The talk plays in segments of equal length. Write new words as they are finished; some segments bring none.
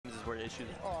is where issues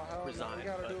reside.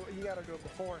 You gotta do it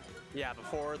before. Yeah,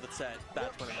 before the set.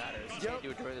 That's when it matters. You can't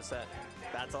do it during the set.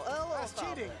 That's all. That's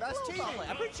cheating. That's cheating.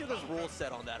 I'm pretty sure there's rules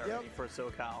set on that already for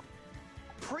SoCal.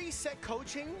 Preset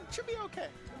coaching should be okay.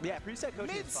 Yeah, preset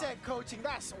coaching. Mid-set coaching,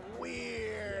 that's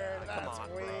weird. Yeah, that's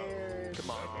weird. Come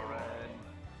on.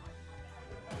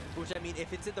 Which I mean,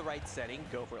 if it's in the right setting,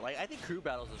 go for it. Like I think crew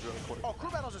battles is really cool. Oh, crew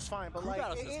battles is fine, but crew like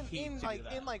in you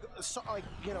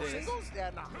know singles, yeah,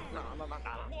 no.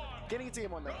 Getting into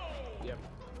game one though. Yep.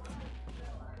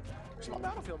 Small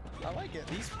battlefield, I like it.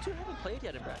 These two haven't played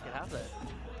yet in bracket, have they?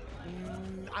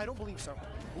 I don't believe so.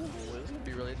 Ooh, this is gonna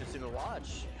be really interesting to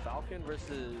watch. Falcon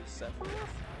versus Sephiroth.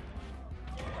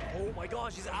 Oh my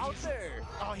gosh, he's out there!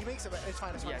 Oh, he makes it back. It's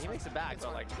fine, it's fine. Yeah, he makes it back,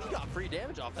 but like, he got free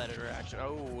damage off that interaction.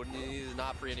 Oh, and he's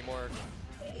not free anymore.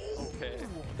 Okay.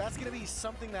 Ooh, that's gonna be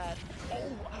something that,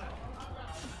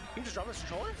 he just dropped his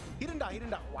controller? He didn't die,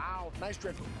 Wow, nice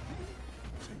drift.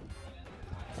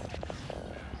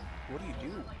 What do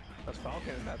you do? That's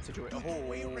Falcon in that situation. The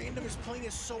way Random is playing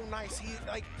is so nice. He,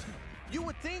 like, you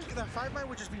would think that Five Mine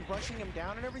would just be rushing him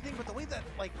down and everything, but the way that,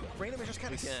 like, Random is just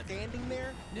kind of standing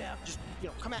there, just, you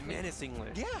know, come at me. Menacingly.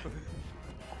 Yeah.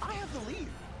 I have the lead.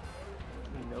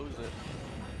 He knows it.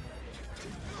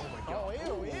 Oh my god.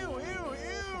 Oh, ew.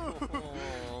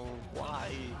 Oh, why?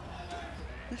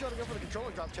 He's trying to go for the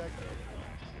controller drop check.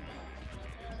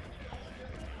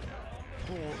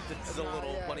 Oh, this is a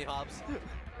little bunny hops.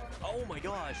 Oh my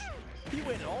gosh. He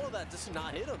waited all of that just to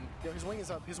not hit him. Yo, his wing is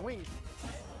up. His wing.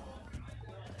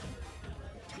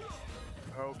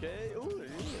 Okay. Ooh,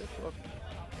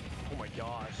 oh my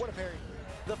gosh. What a parry.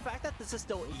 The fact that this is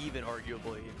still even,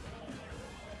 arguably.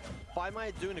 Five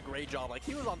Mine doing a great job. Like,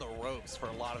 he was on the ropes for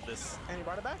a lot of this. And he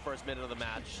brought it back? First minute of the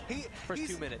match. First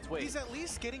 2 minutes. Wait. He's at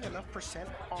least getting enough percent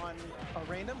on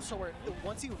a Random, so where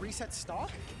once he resets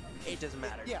stock, it doesn't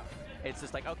matter. Yeah. It's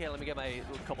just like, okay, let me get my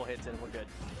couple hits in, we're good.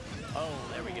 Oh,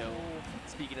 there we go.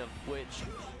 Speaking of which,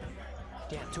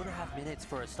 damn, 2.5 minutes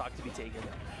for a stock to be taken.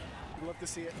 Love to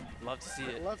see it. Love to see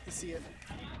it. Love to see it.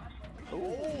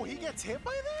 Oh, he gets hit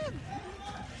by that?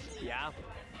 Yeah.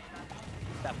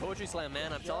 That poetry slam,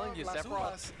 man, I'm telling you,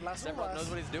 Sephiroth knows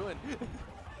what he's doing.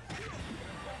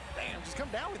 Damn, just come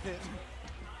down with it.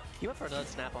 He went for another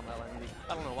snap on that landing.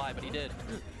 I don't know why, but he did.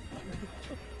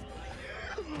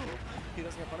 He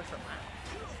doesn't get punished for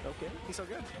that. Okay, he's so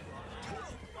good.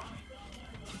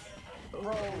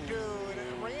 Bro, dude,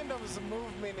 Random's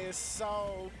movement is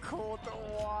so cool to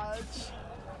watch.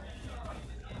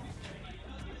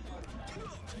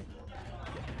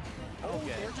 Oh,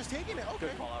 okay. They're just taking it. Okay.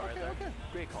 Good call out right there. Okay.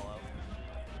 Great call out.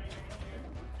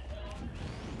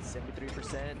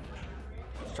 73%.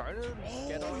 Trying to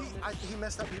get on. He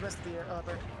messed up. He messed the air up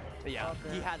there. Yeah, up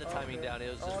there. He had the timing down.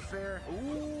 It was just up there.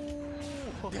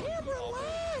 Ooh. Damn,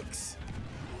 relax.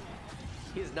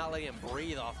 He is not letting him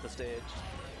breathe off the stage.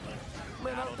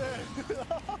 Man, up there.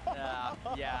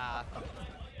 Yeah.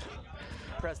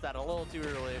 Pressed that a little too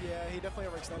early. Yeah, he definitely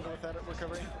overextended with that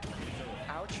recovery.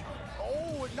 Ouch.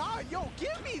 Oh, nah, yo,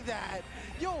 give me that.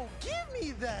 Yo, give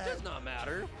me that. Does not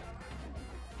matter.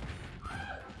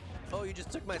 Oh, you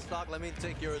just took my stock. Let me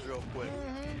take yours real quick.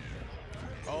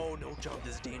 Oh, no jump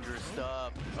is dangerous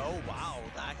stuff. Oh, wow.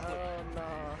 That no.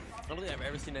 I don't think I've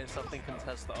ever seen something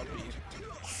contest the up B.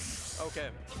 Okay.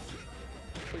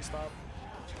 Please stop.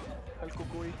 El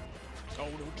Kukui. Oh,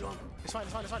 no jump. It's fine,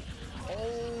 it's fine, it's fine.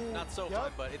 Oh. Not so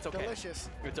fun, but it's okay. Delicious.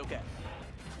 It's okay.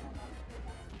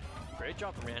 Great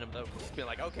job from Random, though. Just being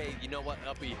like, okay, you know what?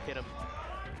 Up B, hit him.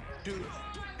 Dude,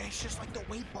 it's just like the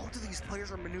way both of these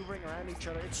players are maneuvering around each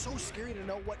other. It's so scary to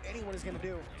know what anyone is going to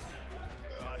do.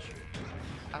 Gosh.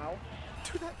 Ow.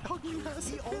 Dude, that ugly ass.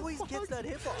 He always gets that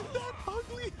hitbox. That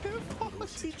ugly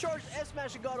hitbox. He charged S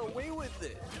smash and got away with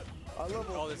it. I love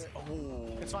it. Oh, this.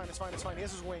 Oh. It's fine, it's fine, it's fine. He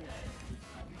has his wing.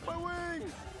 My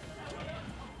wing!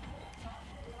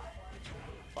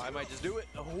 I might just do it.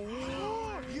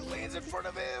 Oh, he lands in front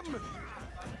of him.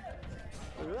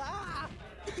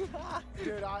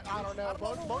 Dude, I don't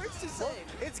know.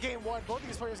 It's game one. Both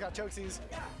these players got chokesies.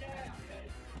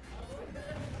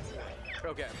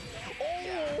 Okay. Oh!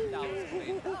 Yeah, that was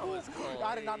clean. That was clean.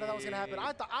 I did not know that was gonna happen.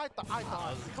 I thought. That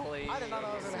was clean. I did not know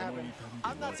that was gonna happen.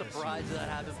 I'm not surprised that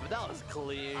happened, but that was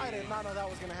clean. I did not know that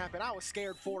was gonna happen. I was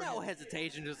scared for him. No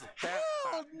hesitation, just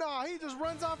hell no. He just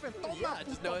runs off and yeah,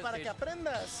 just no para que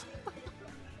aprendas.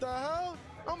 The hell?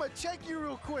 I'm gonna check you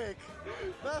real quick.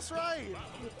 That's right.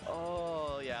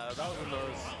 Oh yeah, that was the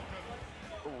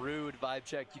most rude vibe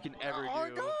check you can ever do. Oh my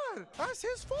god, that's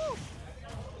his fault.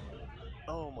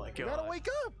 Oh my god. You gotta wake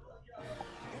up.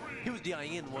 He was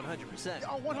dying in 100%.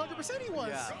 Oh, 100% he was.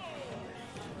 Yeah.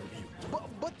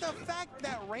 But the fact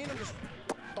that Random just...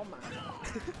 Toma.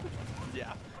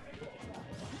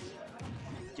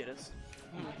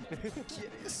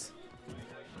 Yes.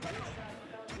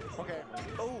 Okay.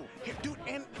 Oh, dude,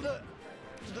 and the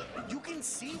you can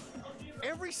see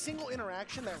every single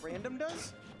interaction that Random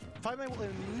does, 5-Man will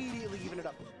immediately even it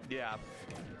up. Yeah.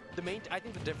 I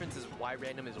think the difference is why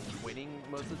Random is winning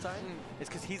most of the time is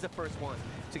because he's the first one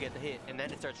to get the hit, and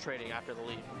then it starts trading after the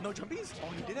lead. No jumpies? Oh,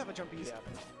 he did have a jumpies. Yeah.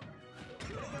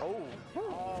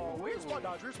 Oh, weird spot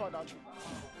dodge, weird spot dodge.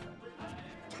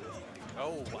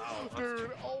 Oh, wow.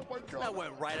 Dude, oh my god. That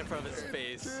went right in front of his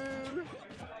face. Dude.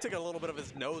 Took a little bit of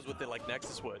his nose with it like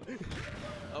Nexus would.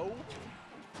 Oh.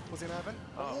 What's gonna happen?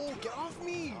 Oh, get off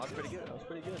me! That was pretty good. That was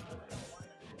pretty good.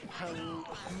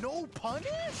 No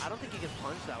punish? I don't think he can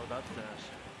punch that without smash.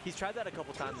 He's tried that a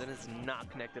couple times and it's not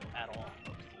connected at all.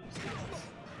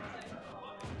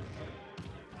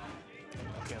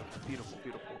 Okay, beautiful,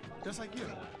 beautiful. Just like you.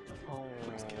 Oh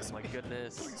my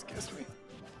goodness. Please kiss me.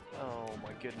 Oh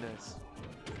my goodness.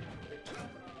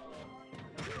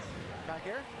 Back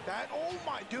here? That, oh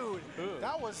my, dude. Ooh.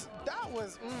 That was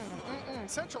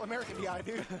Central American DI,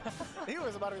 dude. He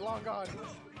was about to be long gone.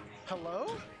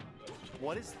 Hello?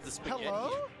 What is the spaghetti?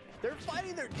 Hello? They're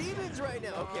fighting their demons right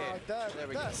now. Okay, there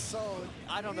we go. That's so,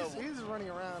 I don't know. He's running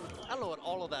around. I don't know what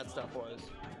all of that stuff was.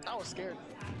 I was scared.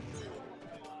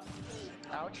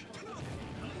 Ouch.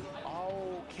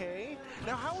 Okay.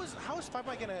 Now how is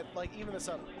 5-Man gonna like even this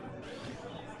up?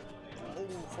 Oh,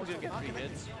 He's gonna get 3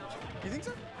 hits. You think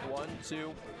so? 1,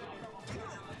 2.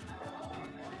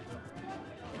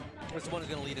 Which one is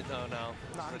gonna lead it? Oh no.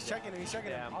 Nah, he's checking it. He's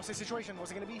checking it. Yeah. I'll say situation.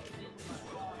 What's it gonna be?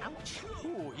 Ouch.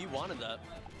 Ooh, he wanted that.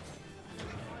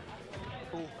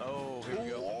 Ooh. Oh, here we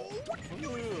go.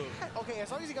 Okay, as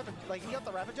long as he got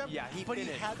the rapid jump. Yeah, but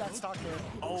finished. he had that stock there.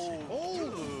 Oh.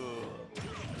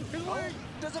 His leg.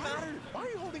 Doesn't matter. Why are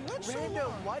you holding ledge so Random.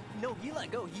 long? What? No, he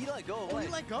let go. He let go. Oh, he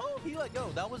let go? He let go.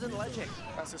 That wasn't ledge kick.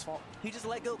 That's his fault. He just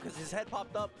let go because his head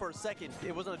popped up for a second.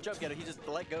 It wasn't a jump getter. He just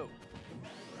let go.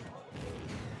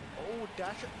 Oh,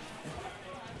 dash it.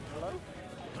 Hello?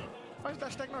 Why is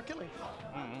dash attack not killing?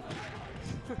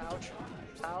 Ouch.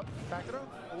 Out. Back it up.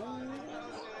 Ooh.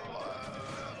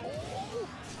 Oh.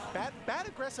 Bad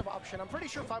aggressive option. I'm pretty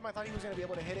sure 5-Man thought he was going to be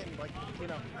able to hit it and, like, you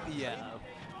know. Yeah.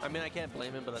 I mean, I can't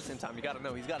blame him, but at the same time, you got to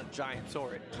know he's got a giant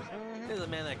sword. He's a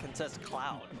man that contests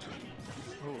Cloud.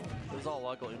 Ooh, this is all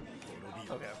ugly.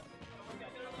 Okay.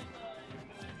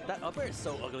 That up air is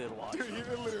so ugly to watch. Dude,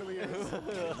 it literally is.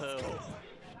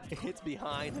 It's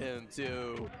behind him,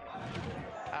 too.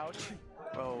 Ouch.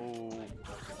 Oh.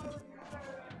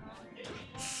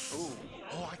 Ooh.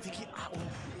 Oh, I think he... I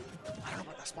don't know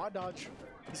about that spot dodge.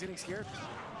 He's getting scared.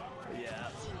 Yeah.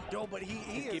 Yo, but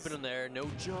he's keeping him there. No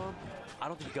jump. I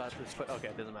don't think he got this. Okay,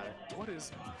 it doesn't matter. What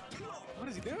is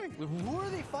he doing? Who are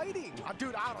they fighting?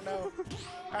 Dude, I don't know.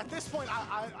 At this point,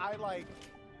 I like...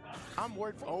 I'm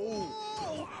worried for...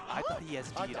 Oh! I thought he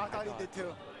has I thought he did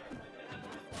too.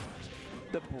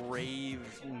 The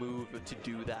brave move to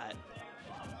do that.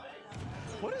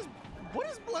 What is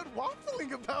Blood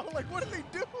waffling about? Like, what are they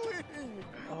doing?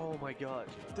 Oh my gosh.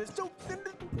 There's so...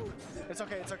 It's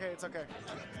okay, it's okay, it's okay.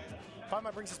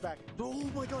 5-Man brings us back. Oh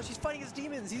my gosh, he's fighting his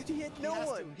demons. He hit no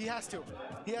one. He has to.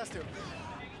 He has to.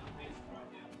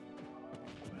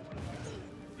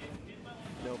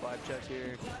 No vibe check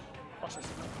here. Watch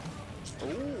this.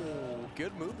 Oh,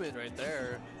 good movement right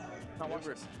there. Now watch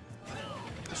this.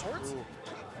 The swords? Ooh.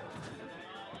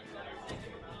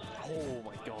 Oh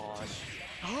my gosh.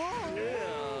 Oh!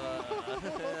 Yeah.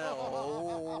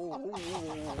 Oh,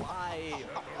 why?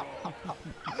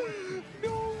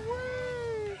 No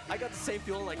way! I got the same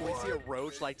feeling like when we see a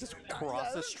roach like just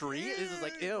cross the street. It's just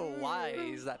like, ew, why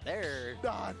is that there?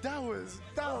 Nah, that was.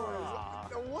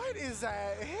 What is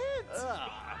that hit?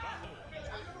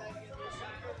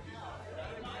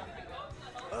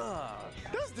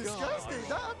 That's disgusting.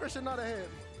 That upper should not have hit.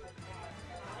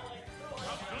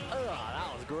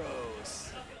 That was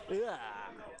gross. Yeah.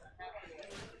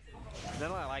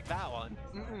 Then I like that one.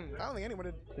 I don't think anyone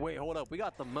did. Wait, hold up. We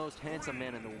got the most handsome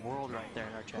man in the world right there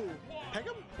in our chat.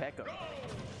 Peckham? Peckham.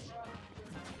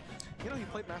 You know, he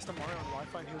played Master Mario on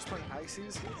Wi-Fi and he was playing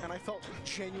Ices, and I felt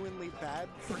genuinely bad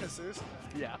for assist.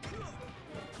 Yeah.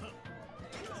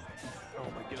 Oh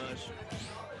my gosh.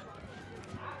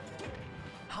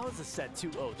 How is the set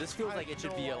 2-0? This feels like it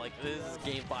should be a this is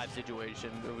game 5 situation.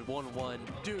 It was 1-1.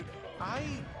 Dude, I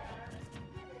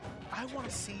want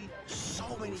to see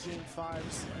so many game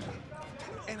 5s,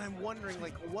 and I'm wondering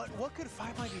like what could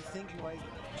 5-Man be thinking? Like,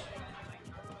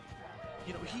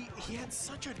 you know, he had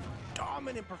such a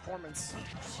dominant performance.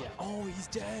 Yeah. Oh, he's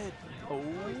dead. Oh,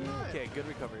 okay, good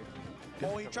recovery.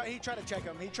 Oh, he tried to check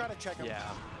him. He tried to check him. Yeah.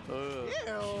 Ew.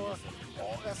 Oh,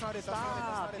 that's not it. That's Stop. not it.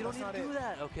 That's not it. You don't That's need not to do it.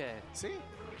 that. Okay. See?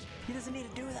 He doesn't need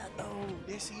to do that though.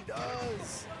 Yes, he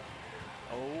does.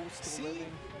 Oh, still See?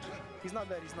 living. He's not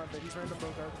dead. He's not dead. He's random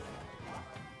Bogart.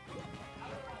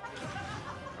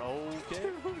 Okay.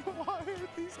 Why are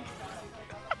these?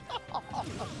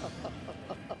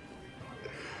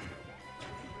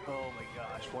 Oh my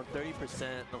gosh,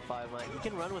 130% on 5 line. He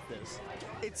can run with this.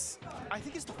 I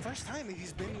think it's the first time that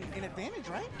he's been in advantage,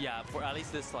 right? Yeah, for at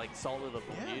least this like solid of a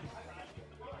Yeah. lead.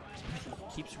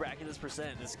 Keeps racking this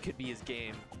percent. This could be his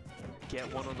game.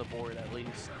 Get one on the board at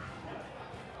least.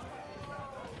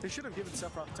 They should have given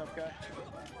Sephiroth a tough guy.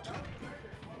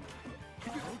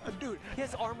 Dude, He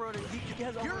has armor on it. He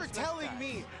has armor you're on his telling backpack.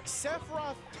 me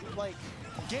Sephiroth, like,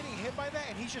 getting hit by that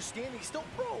and he's just standing still?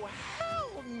 Bro,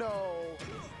 hell no!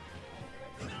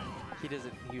 He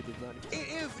doesn't. He did not.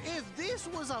 If this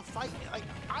was a fight, like,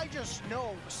 I just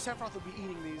know Sephiroth would be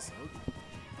eating these.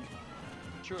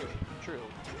 True.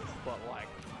 But like,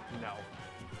 no.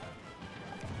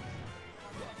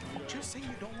 Just say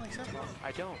you don't like Sephiroth.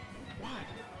 I don't. Why?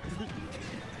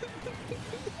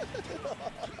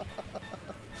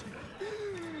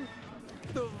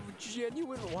 The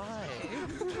genuine why?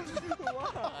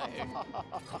 Why?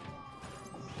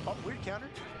 Oh, weird counter.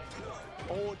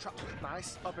 Oh,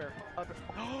 nice. Up air. Up air.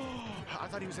 I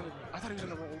thought he was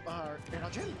gonna roll air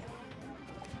out jelly.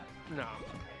 No.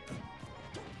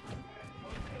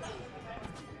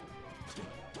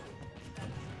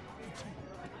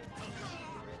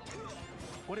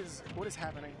 What is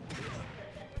happening?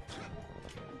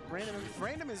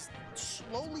 Random is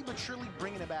slowly but surely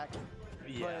bringing it back.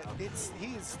 Yeah. But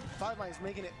he's 5 lines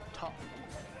making it tough.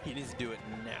 He needs to do it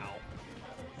now.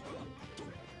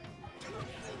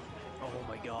 Oh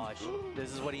my gosh.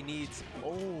 This is what he needs.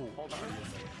 Oh. Hold on.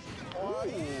 Oh,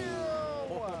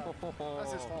 ew.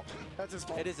 That's his fault. That's his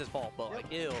fault. It is his fault, but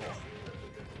like, ew.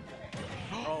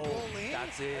 Oh, Holy.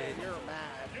 that's it. You're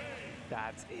mad.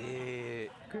 That's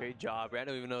it. Great job.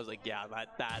 Random even knows, like, yeah,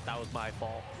 that was my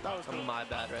fault. That was cool. my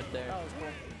bad right there. That was cool.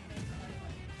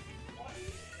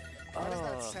 Why does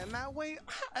that send that way?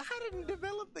 I didn't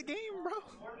develop the game, bro.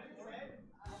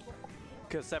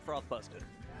 Because Sephiroth busted.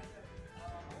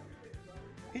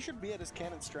 He should be at his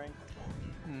cannon strength.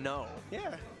 No.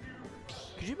 Yeah.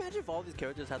 Could you imagine if all these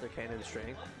characters had their cannon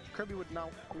strength? Kirby would now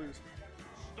lose.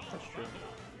 That's true.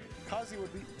 Kazi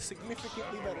would be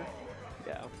significantly better.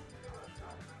 Yeah.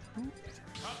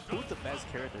 Who would the best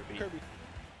character be? Kirby.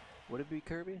 Would it be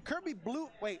Kirby? Kirby blew.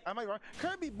 Wait, am I wrong?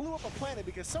 Kirby blew up a planet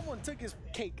because someone took his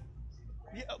cake.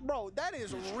 Yeah, bro, that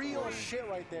is real shit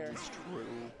right there. It's true.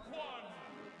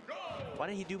 Why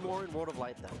didn't he do more in World of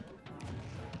Light then?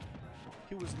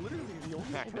 He was literally the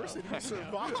only person who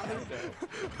survived.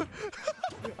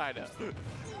 I know.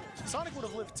 Sonic would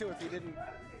have lived too if he didn't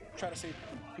try to save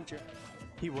Pikachu.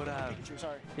 He would have. Pikachu,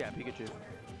 sorry. Yeah, Pikachu.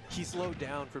 He slowed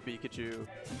down for Pikachu.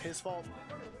 His fault.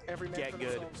 Every man Get for good.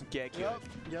 themselves. Get good.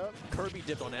 Yep. Kirby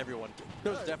dipped on everyone.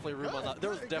 There was Good, definitely room on good, that. There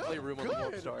was good, definitely good, room on the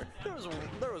Warp good. Star. There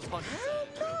was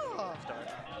hundreds. No.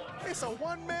 It's a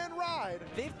one-man ride.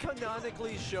 They've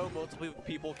canonically shown multiple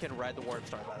people can ride the Warp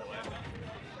Star, by the way.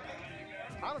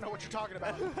 I don't know what you're talking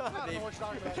about. I don't know what you're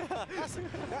talking about.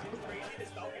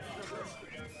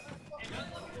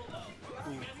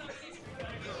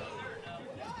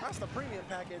 That's the premium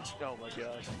package. Oh my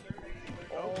gosh.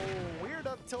 Oh, weird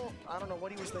up till I don't know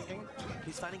what he was thinking.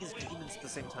 He's fighting his demons at the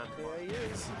same time. Yeah, he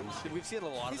is. We've seen a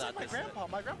lot He's of like that. my grandpa.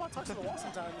 My grandpa talks to the wall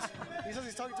sometimes. He says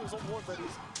he's talking to his old war buddies.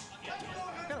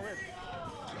 Kind of weird.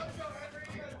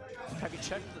 Have you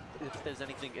checked if there's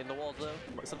anything in the walls though?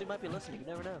 Something might be listening. You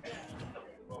never know.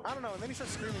 I don't know. And then he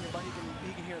starts screaming, but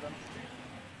he can hear them.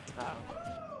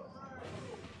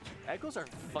 Echoes are a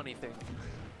funny thing.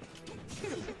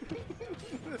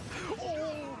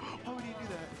 Oh, why would he do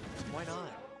that? Why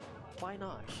not? Why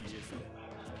not?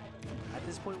 At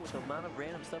this point, with the amount of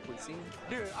random stuff we've seen.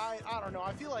 Dude, I don't know.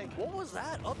 I feel like What was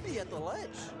that? Uppy at the ledge.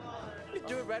 Did he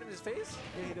do it right in his face?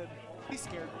 yeah, he did. He's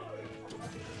scared.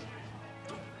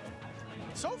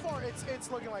 So far,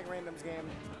 it's looking like Random's game.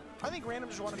 I think Random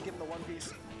just wanted to give him the One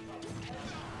Piece.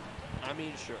 I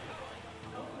mean, sure.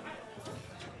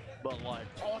 But like,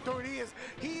 Oh, dude,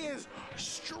 he is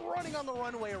strutting on the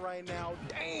runway right now.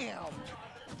 Damn.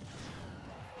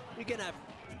 you can't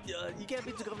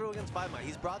beat Zuckerberg against 5 Might.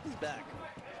 He's brought these back.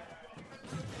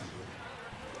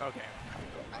 Okay.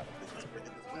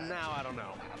 Now I don't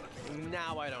know.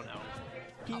 Now I don't know.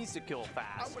 He needs to kill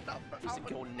fast. He needs to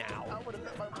kill now.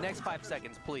 Next 5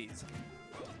 seconds, please.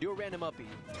 Do a random uppy.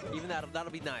 Even that'll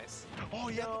be nice. Oh,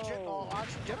 yeah, the Jet. Oh,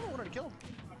 actually, Jet wanted to kill him.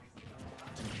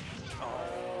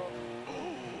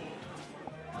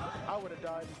 I would have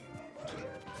died.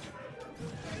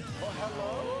 Oh,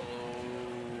 hello?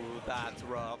 Oh, that's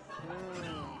rough.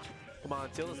 Come on,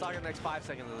 until the start of the next 5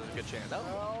 seconds, there's a good chance.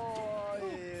 Oh,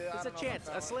 yeah. There's a chance,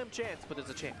 a slim chance, but there's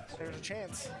a chance. There's a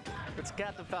chance. It's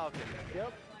Captain Falcon.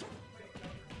 Yep.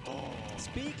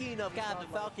 Speaking of Captain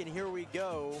Falcon, here we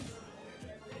go.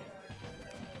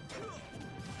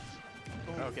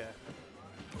 Okay.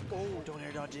 Oh, don't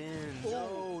air dodge in.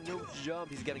 Oh, no jump.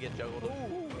 He's gonna get juggled.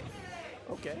 Oh.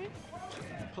 Okay.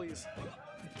 Please.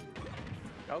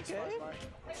 Okay.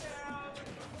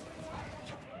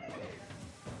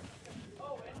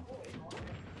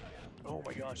 Oh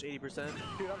my gosh, 80%.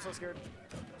 Dude, I'm so scared.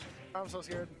 I'm so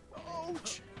scared.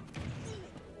 Ouch.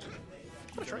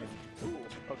 What a train. Ooh,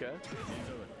 okay.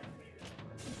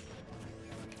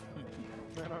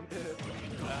 Man, I'm dead.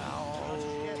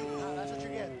 Ow. That's what you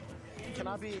get.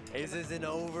 Cannot be. This isn't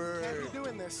over. Can't be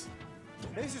doing this.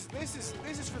 This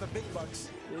is for the big bucks.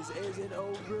 This isn't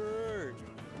over.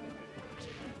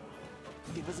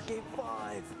 Give us a game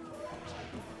 5.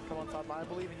 Come on, Todd, I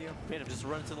believe in you. Man, just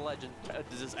run to the legend.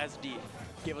 This is SD.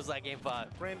 Give us that game 5.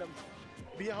 Random.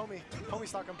 Be a homie. Homie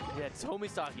stock him. Yeah, it's homie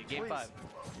stock you. Game Please. 5.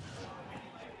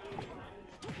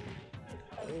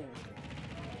 Oh.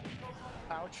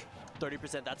 Ouch.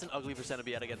 30%. That's an ugly percent to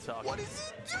be at against Falcon. What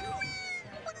is he doing?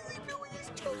 What is he doing? He's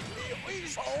totally.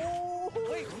 Oh!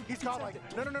 Wait, he's godlike.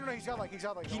 No, he's godlike. He's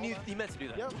godlike. He meant to do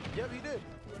that. Yep, he did.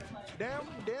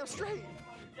 Damn straight.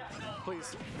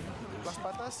 Please. Las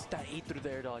patas. That 8 through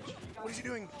the air dodge. What is he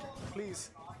doing?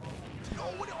 Please.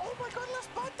 Oh my god, las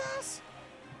patas!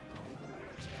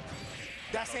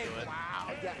 That's it.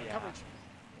 Wow. Yeah, coverage.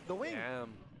 The wing.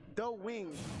 Damn. The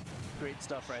wing. Great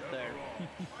stuff right there.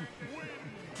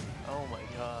 Oh my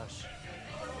gosh.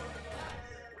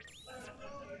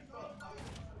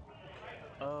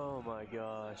 Oh my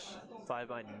gosh.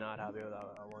 5 I'm not happy with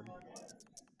that one.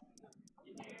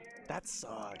 That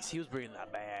sucks. He was bringing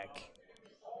that back.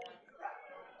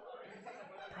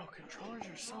 Bro, controllers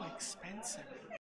are so expensive.